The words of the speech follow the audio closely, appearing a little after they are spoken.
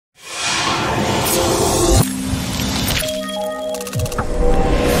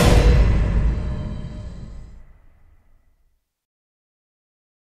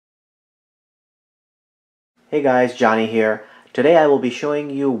Hey guys, Johnny here. Today I will be showing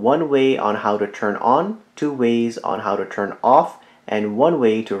you one way on how to turn on, two ways on how to turn off, and one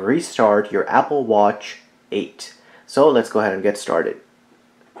way to restart your Apple Watch 8. So let's go ahead and get started.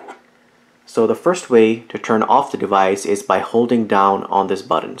 So the first way to turn off the device is by holding down on this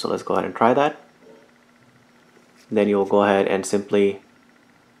button. So let's go ahead and try that. Then you'll go ahead and simply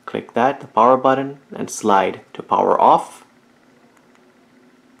click that, the power button, and slide to power off.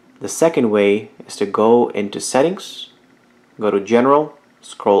 The second way is to go into settings, go to general,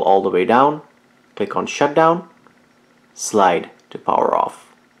 scroll all the way down, click on shutdown, slide to power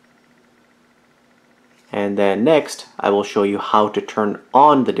off. And then next I will show you how to turn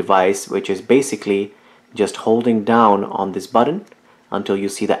on the device, which is basically just holding down on this button until you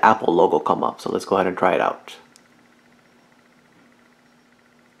see the Apple logo come up. So let's go ahead and try it out.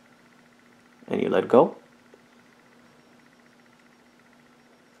 And you let go.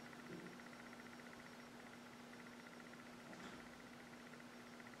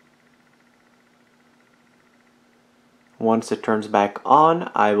 Once it turns back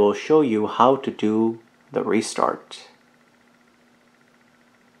on, I will show you how to do the restart.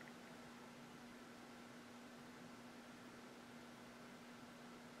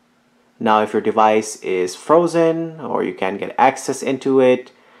 Now if your device is frozen or you can't get access into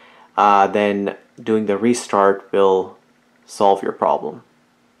it, then doing the restart will solve your problem.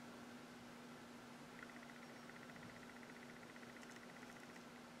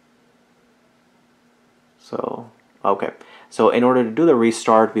 Okay, so in order to do the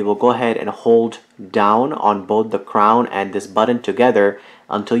restart, we will go ahead and hold down on both the crown and this button together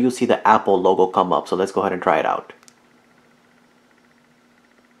until you see the Apple logo come up. So let's go ahead and try it out.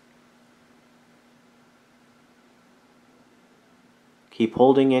 Keep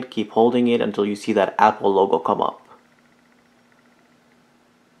holding it until you see that Apple logo come up.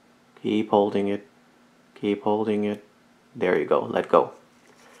 Keep holding it. There you go, let go.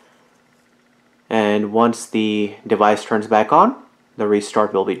 And once the device turns back on, the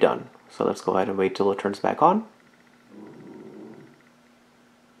restart will be done. So let's go ahead and wait till it turns back on.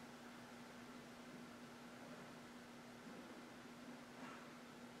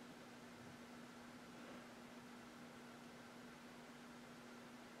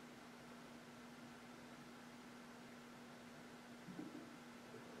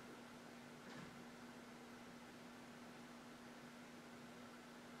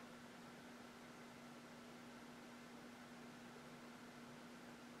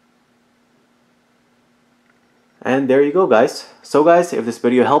 And there you go, guys. So guys, if this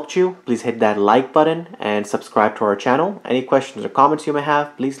video helped you, please hit that like button and subscribe to our channel. Any questions or comments you may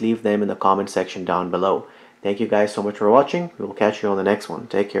have, please leave them in the comment section down below. Thank you guys so much for watching. We will catch you on the next one.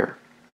 Take care.